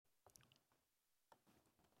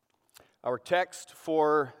Our text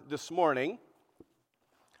for this morning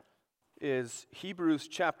is Hebrews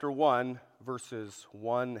chapter 1, verses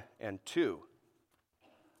 1 and 2.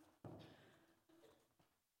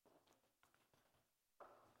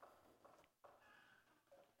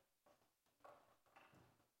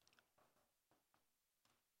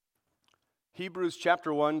 Hebrews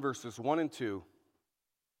chapter 1, verses 1 and 2.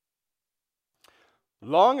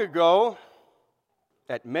 Long ago,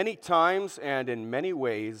 at many times and in many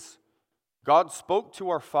ways, God spoke to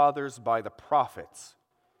our fathers by the prophets.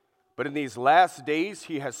 But in these last days,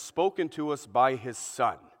 He has spoken to us by His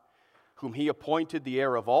Son, whom He appointed the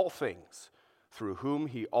heir of all things, through whom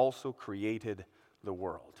He also created the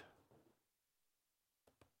world.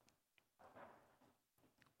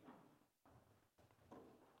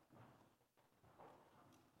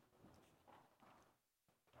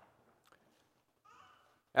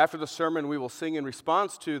 After the sermon, we will sing in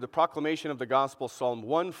response to the proclamation of the gospel, Psalm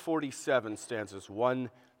 147, stanzas 1,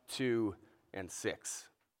 2, and 6.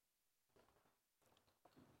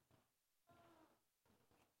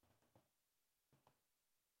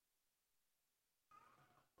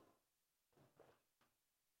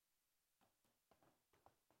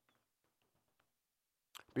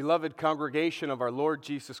 Beloved congregation of our Lord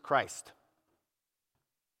Jesus Christ,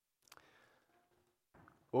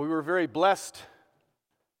 well, we were very blessed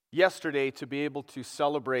yesterday to be able to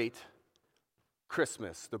celebrate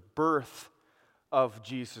Christmas, the birth of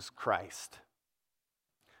Jesus Christ.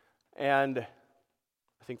 And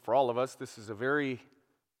I think for all of us, this is a very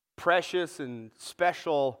precious and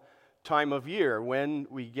special time of year when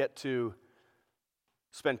we get to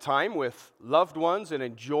spend time with loved ones and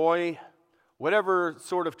enjoy whatever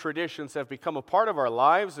sort of traditions have become a part of our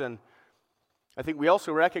lives. And I think we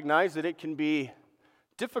also recognize that it can be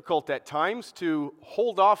difficult at times to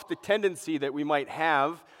hold off the tendency that we might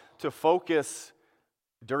have to focus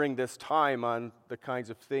during this time on the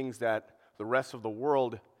kinds of things that the rest of the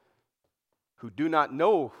world who do not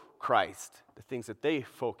know Christ, the things that they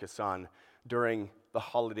focus on during the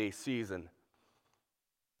holiday season.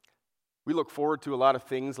 We look forward to a lot of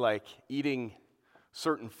things like eating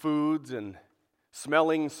certain foods and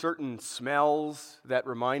smelling certain smells that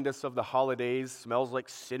remind us of the holidays, smells like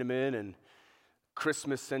cinnamon and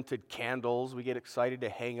Christmas-scented candles. We get excited to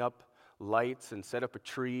hang up lights and set up a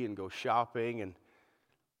tree and go shopping, and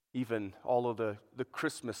even all of the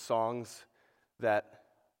Christmas songs that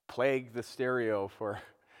plague the stereo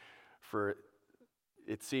for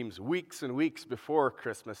it seems weeks and weeks before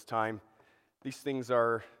Christmas time. These things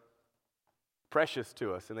are precious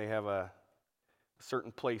to us, and they have a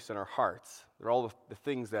certain place in our hearts. They're all the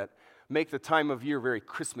things that make the time of year very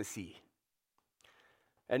Christmassy.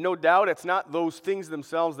 And no doubt it's not those things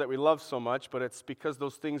themselves that we love so much, but it's because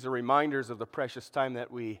those things are reminders of the precious time that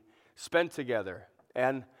we spend together.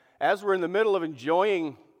 And as we're in the middle of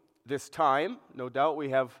enjoying this time, no doubt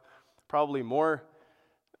we have probably more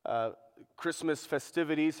Christmas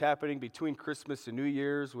festivities happening between Christmas and New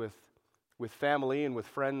Year's with family and with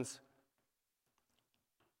friends.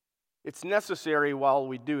 It's necessary while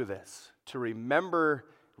we do this to remember,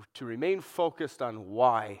 to remain focused on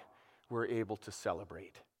why we're able to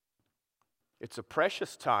celebrate. It's a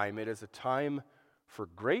precious time. It is a time for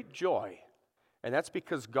great joy. And that's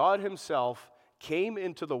because God Himself came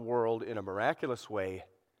into the world in a miraculous way,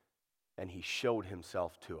 and He showed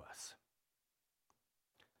Himself to us.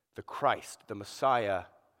 The Christ, the Messiah,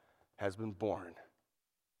 has been born.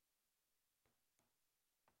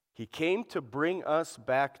 He came to bring us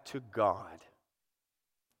back to God,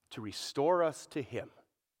 to restore us to Him.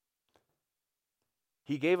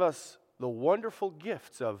 He gave us the wonderful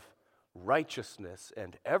gifts of righteousness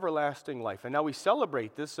and everlasting life. And now we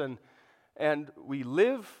celebrate this, and we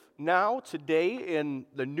live now, today, in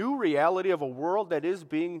the new reality of a world that is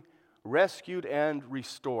being rescued and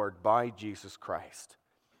restored by Jesus Christ.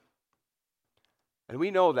 And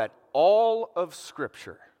we know that all of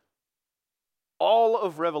Scripture, all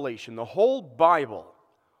of Revelation, the whole Bible,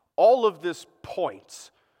 all of this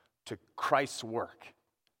points to Christ's work.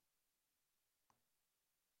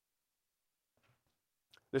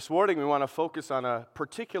 This morning, we want to focus on a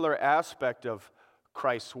particular aspect of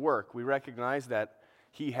Christ's work. We recognize that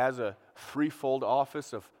He has a threefold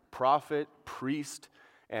office of prophet, priest,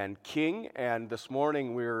 and king. And this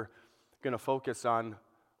morning, we're going to focus on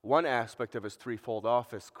one aspect of His threefold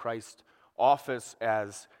office, Christ's office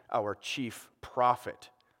as our chief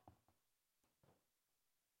prophet.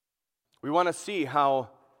 We want to see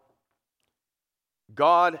how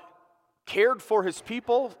God cared for His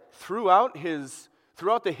people throughout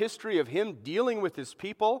the history of Him dealing with His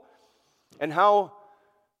people, and how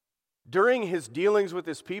during His dealings with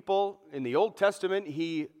His people in the Old Testament,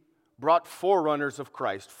 He brought forerunners of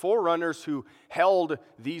Christ, forerunners who held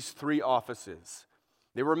these three offices.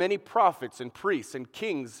 There were many prophets and priests and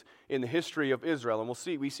kings in the history of Israel,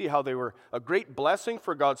 and we see how they were a great blessing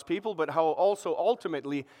for God's people, but how also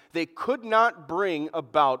ultimately they could not bring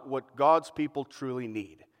about what God's people truly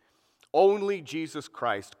need. Only Jesus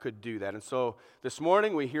Christ could do that. And so this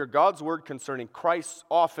morning we hear God's word concerning Christ's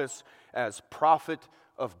office as prophet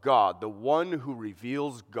of God, the one who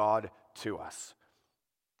reveals God to us.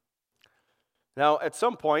 Now, at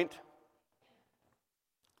some point,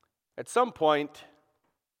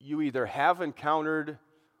 you either have encountered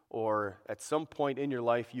or at some point in your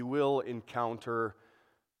life you will encounter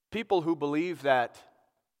people who believe that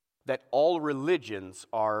all religions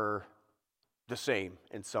are the same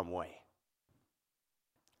in some way.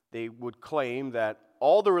 They would claim that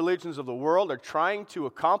all the religions of the world are trying to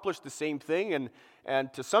accomplish the same thing,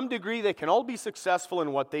 and to some degree they can all be successful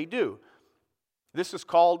in what they do. This is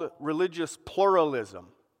called religious pluralism.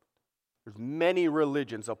 There's many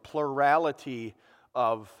religions, a plurality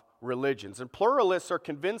of religions. And pluralists are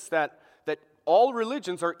convinced that all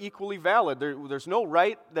religions are equally valid. There's no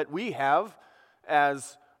right that we have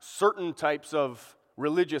as certain types of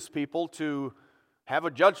religious people to have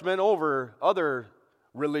a judgment over other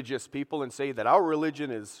religious people and say that our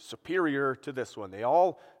religion is superior to this one. They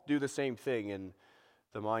all do the same thing in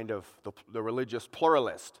the mind of the religious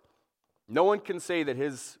pluralist. No one can say that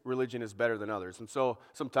his religion is better than others. And so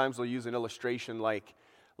sometimes they'll use an illustration like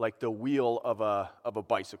the wheel of a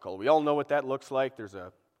bicycle. We all know what that looks like. There's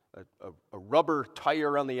a rubber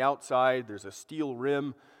tire on the outside, there's a steel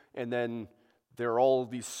rim, and then there are all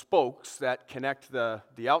these spokes that connect the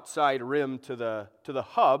outside rim to the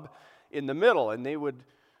hub in the middle. And they would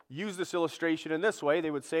use this illustration in this way.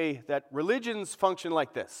 They would say that religions function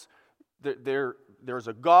like this. There's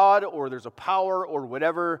a God or there's a power or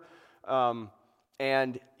whatever,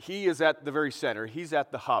 and he is at the very center. He's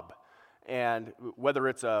at the hub. And whether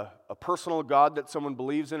it's a personal God that someone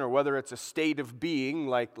believes in or whether it's a state of being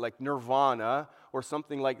like nirvana or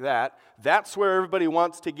something like that, that's where everybody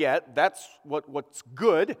wants to get. That's what's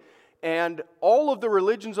good. And all of the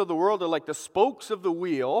religions of the world are like the spokes of the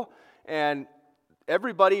wheel, and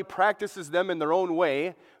everybody practices them in their own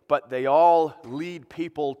way, but they all lead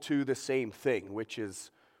people to the same thing, which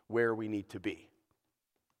is where we need to be.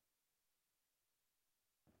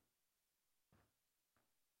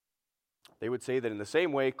 They would say that in the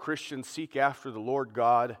same way, Christians seek after the Lord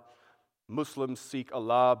God, Muslims seek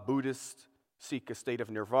Allah, Buddhists seek a state of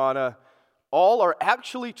nirvana. All are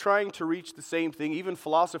actually trying to reach the same thing. Even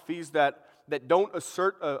philosophies that don't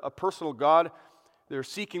assert a personal God, they're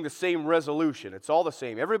seeking the same resolution. It's all the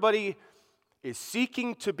same. Everybody is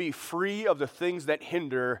seeking to be free of the things that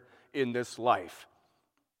hinder in this life.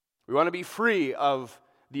 We want to be free of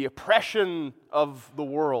the oppression of the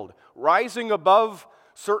world, rising above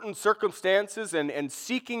certain circumstances and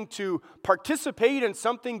seeking to participate in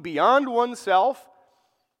something beyond oneself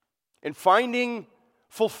and finding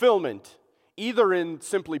fulfillment, either in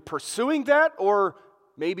simply pursuing that or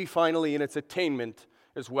maybe finally in its attainment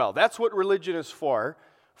as well. That's what religion is for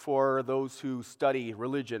those who study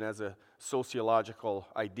religion as a sociological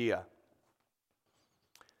idea.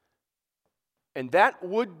 And that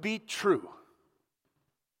would be true.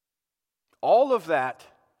 All of that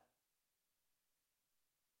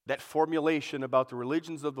formulation about the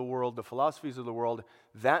religions of the world, the philosophies of the world,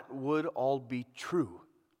 that would all be true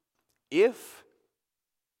if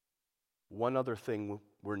one other thing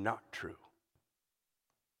were not true.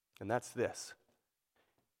 And that's this.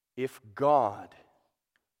 If God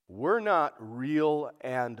were not real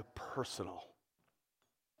and personal,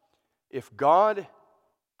 if God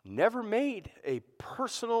never made a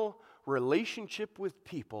personal relationship with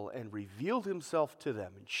people and revealed himself to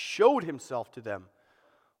them and showed himself to them,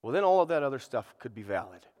 well, then all of that other stuff could be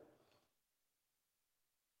valid.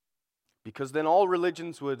 Because then all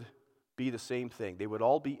religions would be the same thing. They would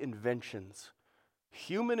all be inventions,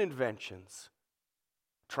 human inventions,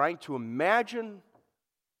 trying to imagine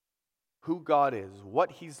who God is,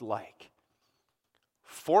 what he's like,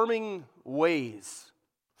 forming ways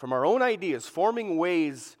from our own ideas, forming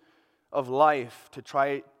ways of life to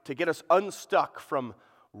try to get us unstuck from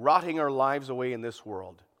rotting our lives away in this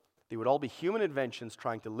world. They would all be human inventions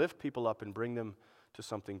trying to lift people up and bring them to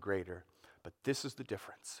something greater. But this is the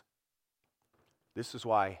difference. This is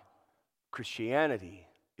why Christianity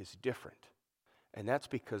is different. And that's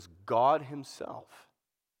because God himself,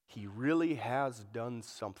 he really has done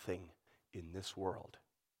something in this world.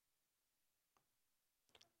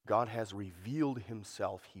 God has revealed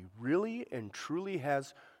himself. He really and truly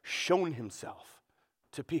has shown himself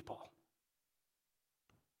to people.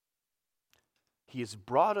 He has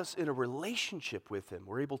brought us in a relationship with Him.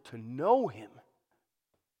 We're able to know Him.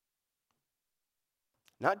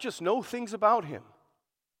 Not just know things about Him,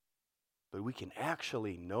 but we can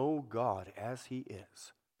actually know God as He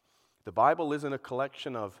is. The Bible isn't a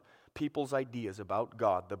collection of people's ideas about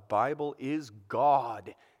God. The Bible is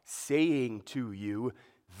God saying to you,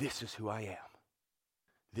 this is who I am.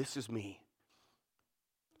 This is me.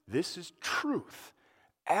 This is truth,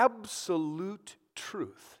 absolute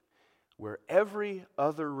truth, where every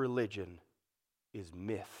other religion is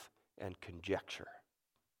myth and conjecture.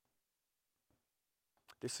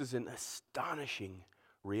 This is an astonishing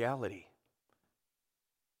reality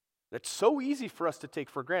that's so easy for us to take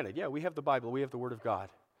for granted. Yeah, we have the Bible, we have the Word of God.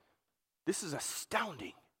 This is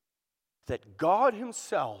astounding that God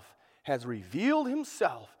Himself has revealed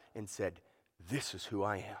Himself and said, this is who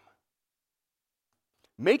I am.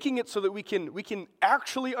 Making it so that we can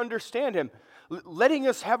actually understand Him, letting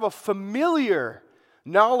us have a familiar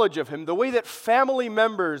knowledge of Him, the way that family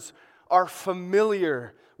members are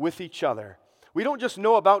familiar with each other. We don't just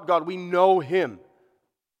know about God, we know Him.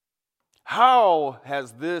 How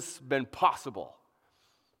has this been possible?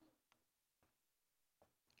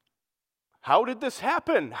 How did this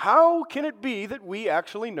happen? How can it be that we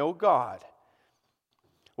actually know God?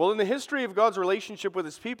 Well, in the history of God's relationship with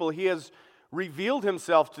His people, He has revealed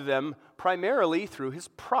Himself to them primarily through His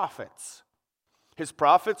prophets. His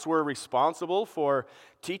prophets were responsible for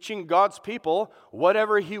teaching God's people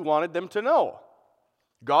whatever He wanted them to know.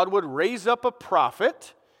 God would raise up a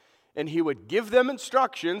prophet, and He would give them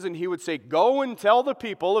instructions, and He would say, go and tell the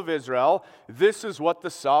people of Israel, this is what the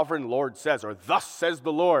sovereign Lord says, or thus says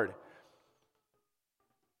the Lord.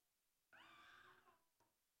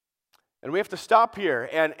 And we have to stop here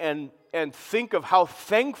and think of how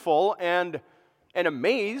thankful and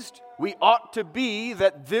amazed we ought to be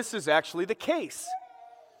that this is actually the case.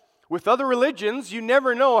 With other religions, you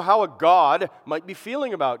never know how a God might be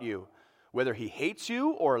feeling about you. Whether He hates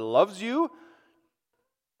you or loves you,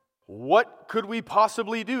 what could we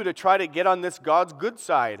possibly do to try to get on this God's good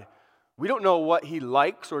side? We don't know what He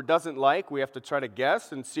likes or doesn't like. We have to try to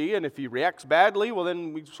guess and see, and if He reacts badly, well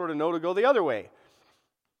then we sort of know to go the other way.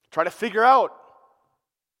 Try to figure out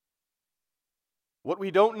what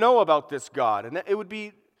we don't know about this God. And it would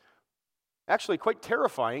be actually quite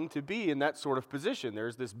terrifying to be in that sort of position.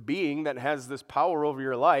 There's this being that has this power over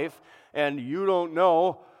your life, and you don't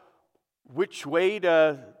know which way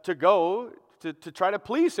to go to try to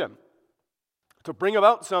please Him, to bring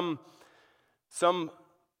about some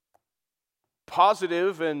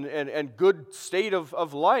positive and good state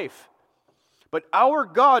of life. But our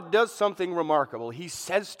God does something remarkable. He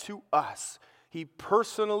says to us, He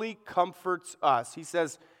personally comforts us. He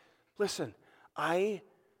says, listen, I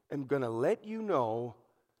am going to let you know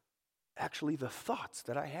actually the thoughts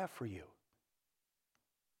that I have for you.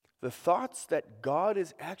 The thoughts that God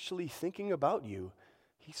is actually thinking about you,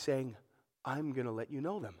 He's saying, I'm going to let you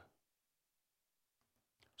know them.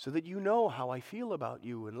 So that you know how I feel about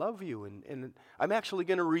you and love you. And I'm actually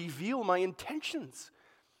going to reveal my intentions.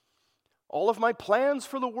 All of my plans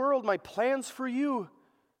for the world, my plans for you,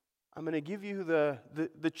 I'm going to give you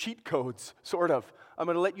the cheat codes, sort of. I'm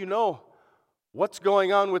going to let you know what's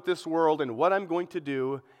going on with this world and what I'm going to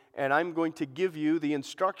do, and I'm going to give you the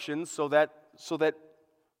instructions so that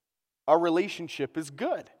our relationship is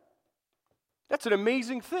good. That's an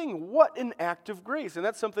amazing thing. What an act of grace. And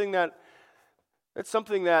that's something that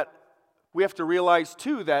we have to realize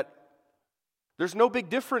too, that there's no big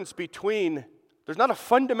difference there's not a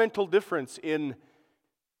fundamental difference in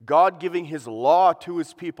God giving His law to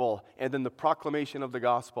His people and then the proclamation of the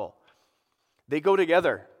gospel. They go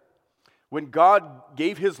together. When God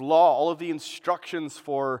gave His law, all of the instructions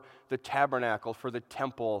for the tabernacle, for the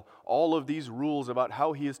temple, all of these rules about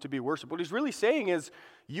how He is to be worshipped, what He's really saying is,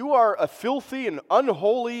 you are a filthy and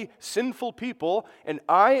unholy, sinful people, and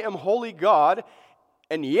I am holy God,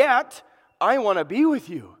 and yet I want to be with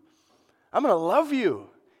you. I'm going to love you,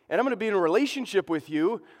 and I'm going to be in a relationship with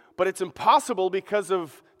you, but it's impossible because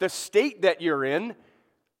of the state that you're in,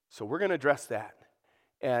 so we're going to address that.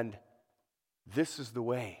 And this is the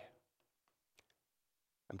way.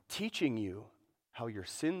 I'm teaching you how your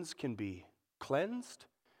sins can be cleansed,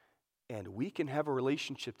 and we can have a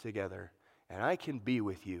relationship together, and I can be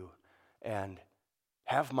with you and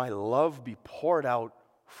have my love be poured out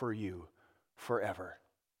for you forever.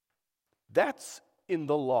 That's in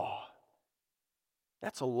the law.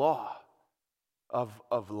 That's a law of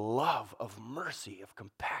love, of mercy, of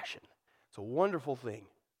compassion. It's a wonderful thing.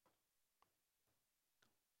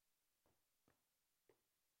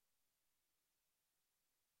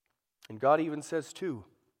 And God even says too,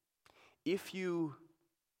 if you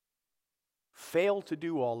fail to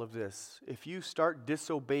do all of this, if you start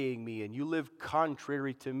disobeying me and you live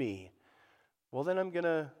contrary to me, well, then I'm going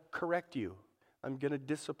to correct you. I'm going to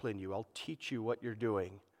discipline you. I'll teach you what you're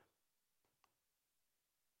doing.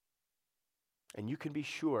 And you can be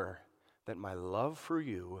sure that my love for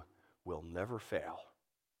you will never fail.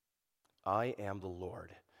 I am the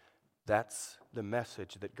Lord. That's the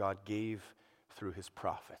message that God gave through his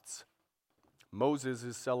prophets. Moses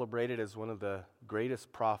is celebrated as one of the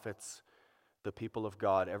greatest prophets the people of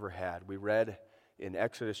God ever had. We read in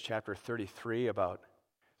Exodus chapter 33 about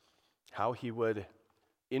how he would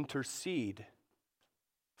intercede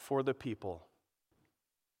for the people.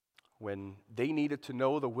 When they needed to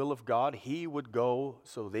know the will of God, he would go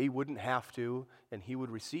so they wouldn't have to, and he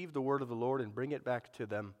would receive the word of the Lord and bring it back to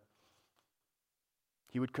them.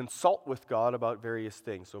 He would consult with God about various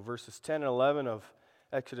things. So verses 10 and 11 of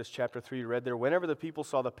Exodus chapter 3 read there, whenever the people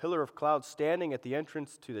saw the pillar of cloud standing at the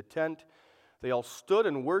entrance to the tent, they all stood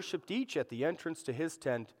and worshipped each at the entrance to his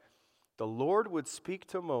tent. The Lord would speak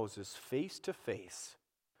to Moses face to face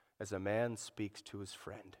as a man speaks to his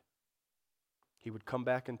friend. He would come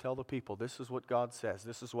back and tell the people, this is what God says.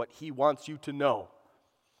 This is what he wants you to know.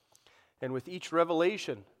 And with each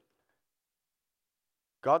revelation,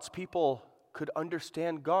 God's people could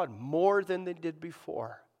understand God more than they did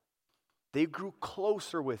before. They grew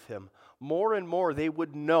closer with him. More and more they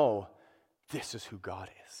would know this is who God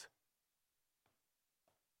is.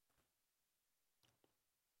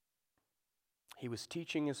 He was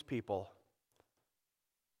teaching his people,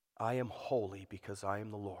 I am holy because I am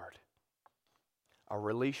the Lord. Our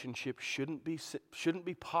relationship shouldn't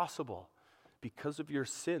be possible because of your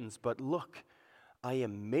sins, but look, I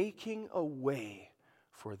am making a way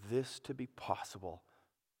for this to be possible.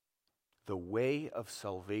 The way of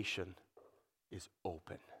salvation is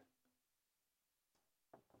open.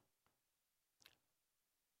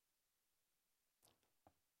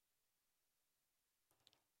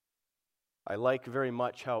 I like very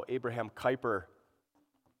much how Abraham Kuyper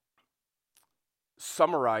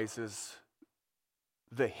summarizes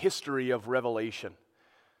the history of Revelation.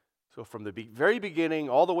 So from the very beginning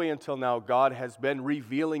all the way until now, God has been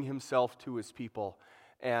revealing himself to his people.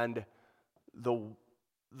 And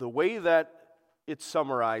the way that it's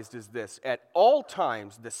summarized is this. At all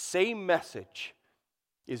times, the same message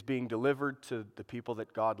is being delivered to the people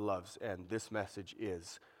that God loves. And this message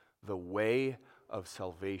is, the way of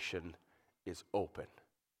salvation is open.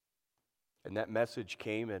 And that message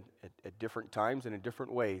came at different times and in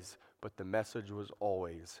different ways, but the message was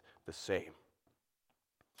always the same.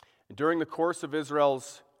 And during the course of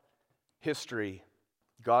Israel's history,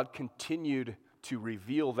 God continued to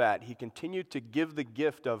reveal that. He continued to give the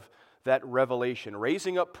gift of that revelation,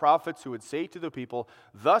 raising up prophets who would say to the people,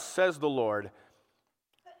 thus says the Lord.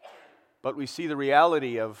 But we see the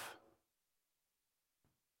reality of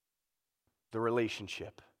the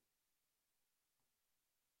relationship,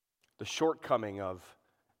 the shortcoming of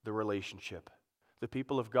the relationship. The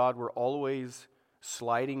people of God were always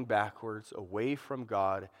sliding backwards away from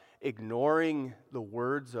God, ignoring the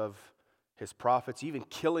words of his prophets, even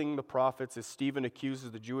killing the prophets, as Stephen accuses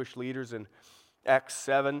the Jewish leaders in Acts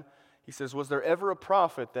 7. He says, was there ever a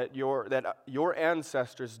prophet that your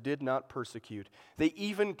ancestors did not persecute? They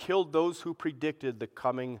even killed those who predicted the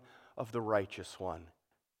coming of the righteous one.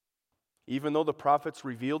 Even though the prophets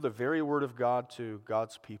revealed the very word of God to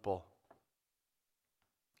God's people,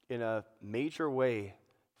 in a major way,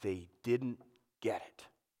 they didn't get it.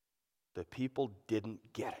 The people didn't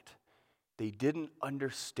get it. They didn't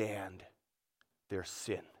understand their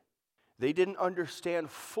sin. They didn't understand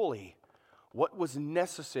fully what was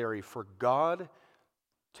necessary for God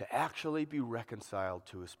to actually be reconciled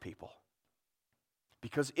to his people.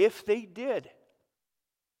 Because if they did,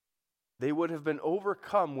 they would have been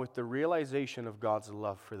overcome with the realization of God's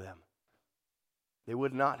love for them. They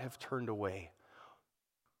would not have turned away.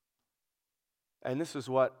 And this is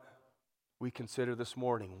what we consider this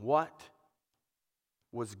morning. What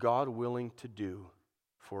was God willing to do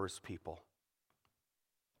for his people?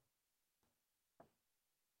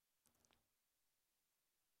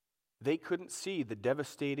 They couldn't see the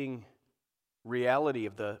devastating reality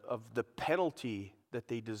of the penalty that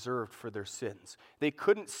they deserved for their sins. They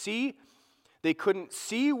couldn't see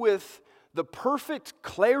with the perfect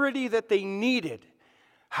clarity that they needed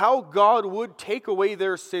how God would take away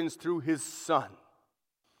their sins through his Son.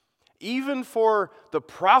 Even for the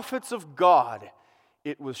prophets of God,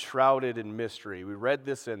 it was shrouded in mystery. We read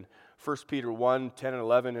this in 1 Peter 1, 10 and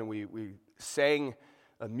 11, and we sang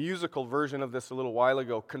a musical version of this a little while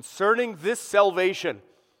ago. Concerning this salvation,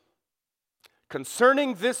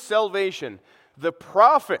 the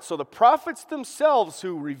prophets, so the prophets themselves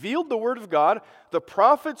who revealed the word of God, the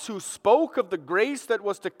prophets who spoke of the grace that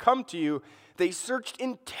was to come to you, they searched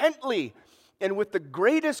intently and with the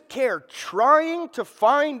greatest care, trying to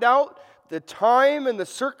find out the time and the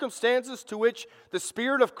circumstances to which the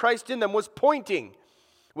Spirit of Christ in them was pointing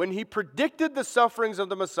when he predicted the sufferings of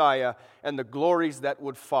the Messiah and the glories that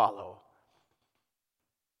would follow.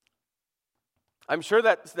 I'm sure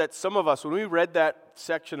that some of us, when we read that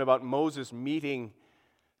section about Moses meeting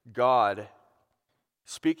God,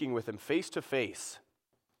 speaking with him face to face,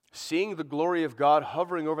 seeing the glory of God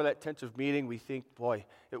hovering over that tent of meeting, we think, boy,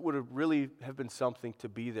 it would have really have been something to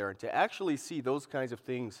be there and to actually see those kinds of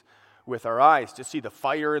things with our eyes, to see the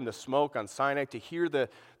fire and the smoke on Sinai, to hear the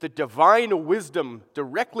divine wisdom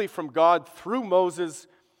directly from God through Moses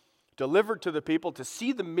delivered to the people, to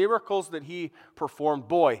see the miracles that he performed.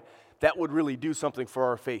 Boy, that would really do something for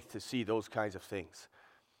our faith to see those kinds of things.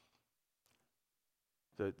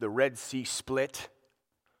 The Red Sea split,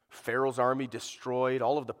 Pharaoh's army destroyed,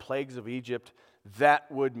 all of the plagues of Egypt,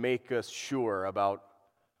 that would make us sure about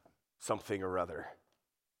something or other.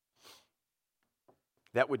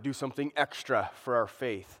 That would do something extra for our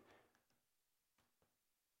faith.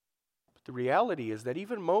 But the reality is that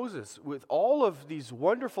even Moses, with all of these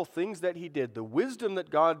wonderful things that he did, the wisdom that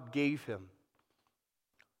God gave him,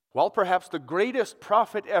 while perhaps the greatest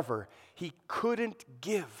prophet ever, he couldn't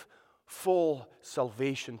give full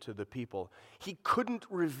salvation to the people. He couldn't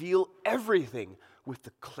reveal everything with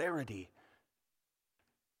the clarity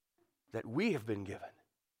that we have been given.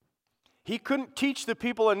 He couldn't teach the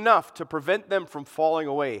people enough to prevent them from falling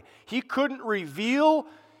away. He couldn't reveal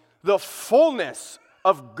the fullness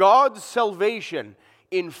of God's salvation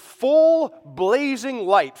in full blazing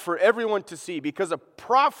light for everyone to see, because a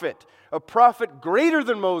prophet greater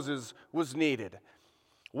than Moses was needed.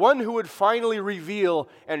 One who would finally reveal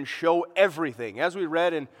and show everything. As we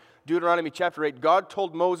read in Deuteronomy chapter 8, God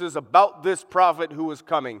told Moses about this prophet who was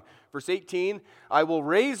coming. Verse 18, I will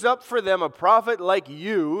raise up for them a prophet like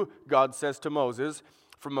you, God says to Moses,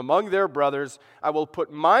 from among their brothers. I will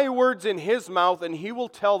put my words in his mouth, and he will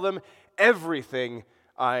tell them everything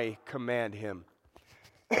I command him.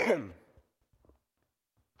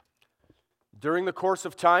 During the course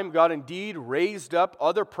of time, God indeed raised up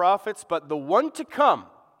other prophets, but the one to come,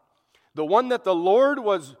 the one that the Lord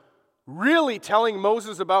was really telling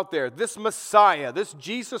Moses about there, this Messiah, this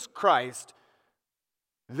Jesus Christ,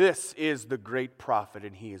 this is the great prophet,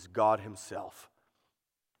 and he is God himself.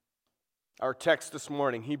 Our text this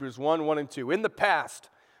morning, Hebrews 1, 1 and 2. In the past,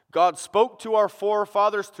 God spoke to our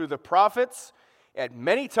forefathers through the prophets at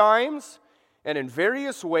many times and in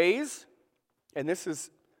various ways, and this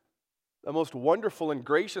is the most wonderful and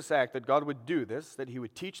gracious act that God would do this, that he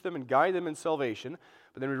would teach them and guide them in salvation.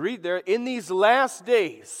 But then we read there, in these last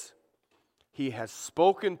days, he has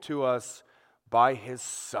spoken to us by his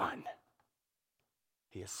Son.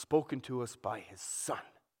 He has spoken to us by his Son.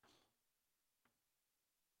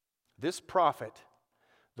 This prophet,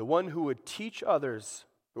 the one who would teach others,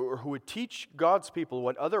 or who would teach God's people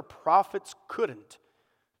what other prophets couldn't,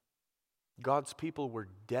 God's people were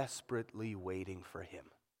desperately waiting for him.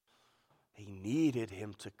 They needed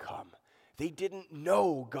him to come. They didn't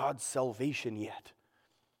know God's salvation yet.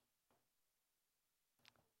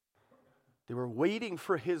 They were waiting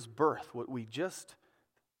for his birth, what we just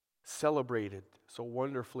celebrated so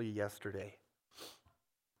wonderfully yesterday.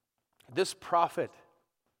 This prophet,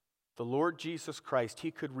 the Lord Jesus Christ, he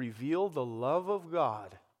could reveal the love of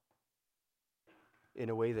God in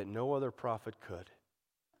a way that no other prophet could.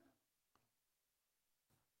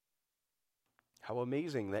 How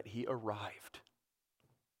amazing that he arrived.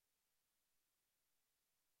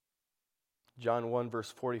 John 1, verse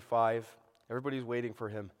 45, everybody's waiting for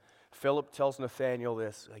him. Philip tells Nathanael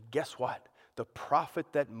this, guess what? The prophet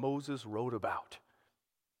that Moses wrote about,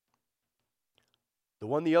 the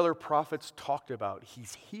one the other prophets talked about,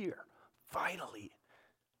 he's here. Finally,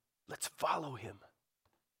 let's follow him.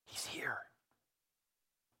 He's here.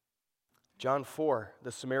 John 4,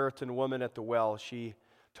 the Samaritan woman at the well, she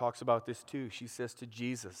talks about this too. She says to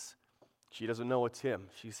Jesus, she doesn't know it's him.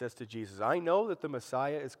 She says to Jesus, I know that the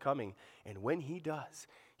Messiah is coming, and when he does,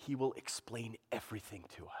 he will explain everything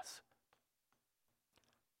to us.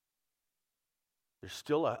 There's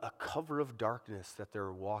still a cover of darkness that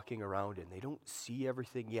they're walking around in. They don't see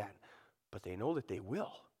everything yet, but they know that they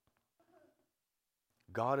will.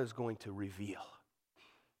 God is going to reveal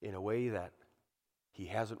in a way that he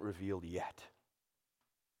hasn't revealed yet.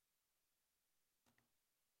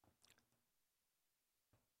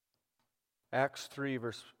 Acts 3,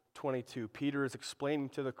 verse 22, Peter is explaining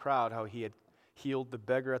to the crowd how he had healed the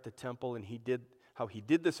beggar at the temple, and how he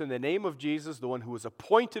did this in the name of Jesus, the one who was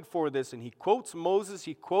appointed for this. And he quotes Moses,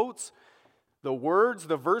 he quotes the words,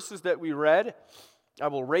 the verses that we read. I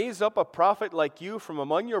will raise up a prophet like you from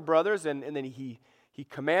among your brothers. And then he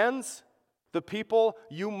commands the people,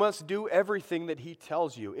 you must do everything that he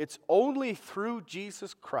tells you. It's only through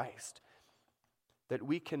Jesus Christ that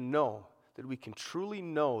we can know, that we can truly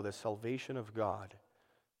know the salvation of God.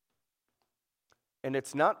 And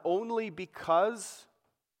it's not only because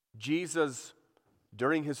Jesus,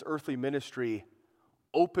 during his earthly ministry,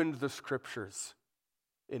 opened the Scriptures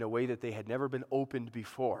in a way that they had never been opened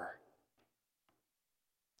before.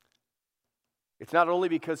 It's not only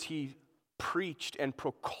because he preached and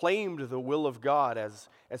proclaimed the will of God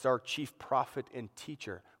as our chief prophet and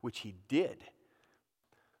teacher, which he did,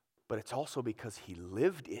 but it's also because he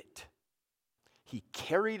lived it. He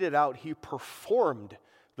carried it out. He performed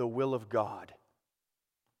the will of God.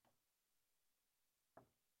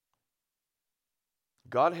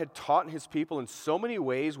 God had taught his people in so many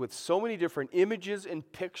ways with so many different images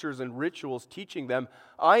and pictures and rituals, teaching them,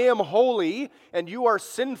 I am holy and you are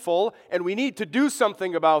sinful and we need to do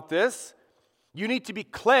something about this. You need to be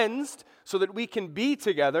cleansed so that we can be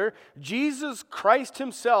together. Jesus Christ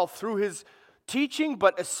himself, through his teaching,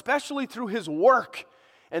 but especially through his work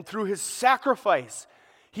and through his sacrifice,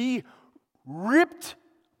 he ripped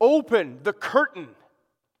open the curtain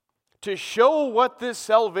to show what this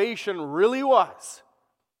salvation really was.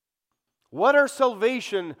 What our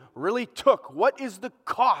salvation really took. What is the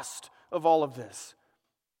cost of all of this?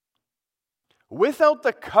 Without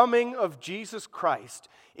the coming of Jesus Christ,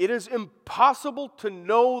 it is impossible to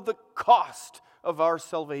know the cost of our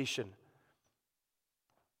salvation.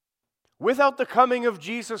 Without the coming of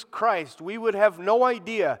Jesus Christ, we would have no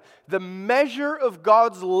idea the measure of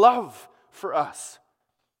God's love for us.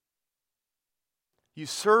 You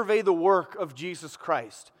survey the work of Jesus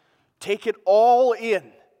Christ. Take it all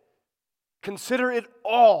in. Consider it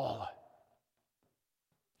all.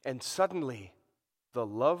 And suddenly, the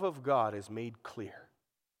love of God is made clear.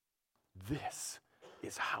 This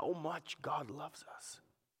is how much God loves us.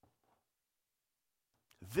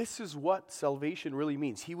 This is what salvation really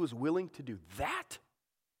means. He was willing to do that?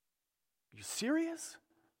 Are you serious?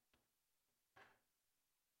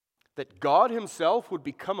 That God himself would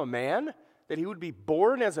become a man? That he would be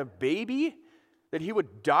born as a baby? That he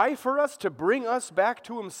would die for us to bring us back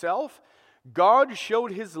to himself? God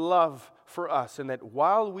showed his love for us, and that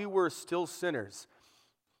while we were still sinners,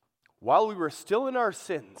 while we were still in our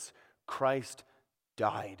sins, Christ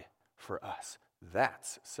died for us.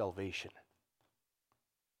 That's salvation.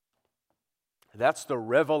 That's the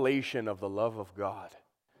revelation of the love of God.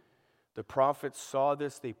 The prophets saw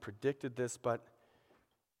this, they predicted this, but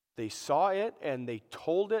they saw it and they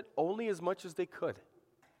told it only as much as they could.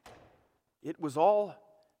 It was all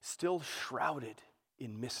still shrouded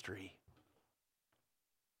in mystery.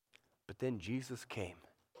 But then Jesus came.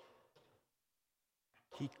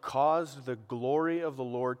 He caused the glory of the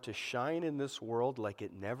Lord to shine in this world like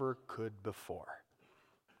it never could before.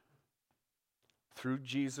 Through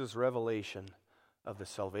Jesus' revelation of the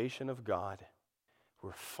salvation of God,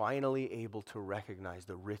 we're finally able to recognize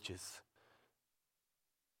the riches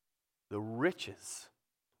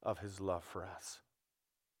of his love for us.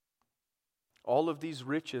 All of these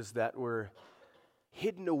riches that were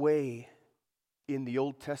hidden away in the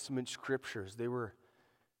Old Testament scriptures, they were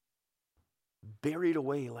buried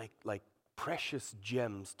away like precious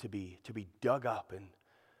gems to be dug up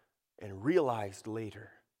and realized later.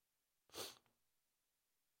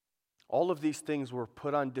 All of these things were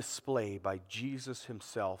put on display by Jesus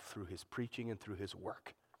himself through his preaching and through his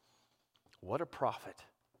work. What a prophet.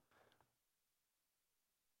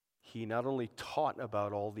 He not only taught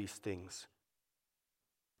about all these things,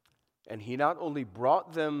 and he not only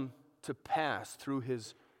brought them to pass through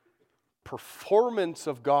his performance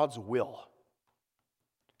of God's will,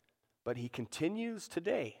 but he continues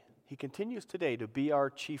today. He continues today to be our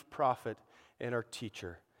chief prophet and our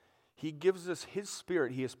teacher. He gives us his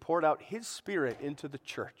Spirit. He has poured out his Spirit into the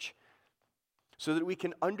church so that we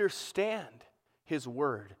can understand his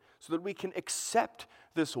word, so that we can accept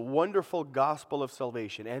this wonderful gospel of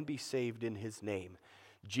salvation and be saved in his name.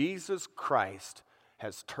 Jesus Christ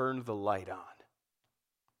has turned the light on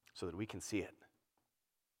so that we can see it.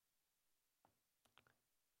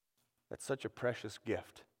 That's such a precious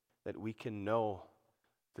gift that we can know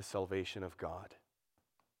the salvation of God.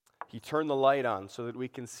 He turned the light on so that we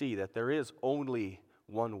can see that there is only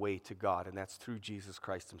one way to God, and that's through Jesus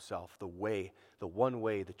Christ himself, the way, the one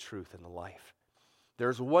way, the truth, and the life.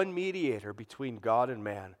 There's one mediator between God and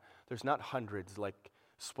man. There's not hundreds like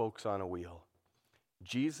spokes on a wheel.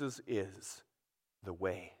 Jesus is the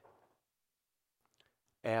way.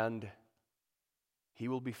 and He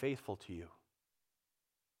will be faithful to you.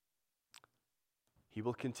 He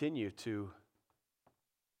will continue to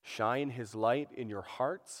shine His light in your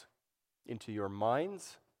hearts, into your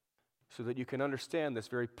minds, so that you can understand this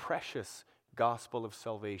very precious gospel of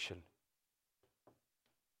salvation.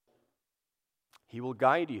 He will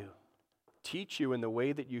guide you, teach you in the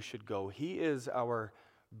way that you should go. He is our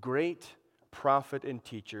great prophet and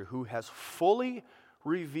teacher who has fully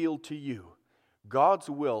revealed to you God's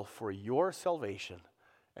will for your salvation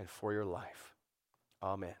and for your life.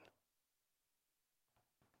 Amen.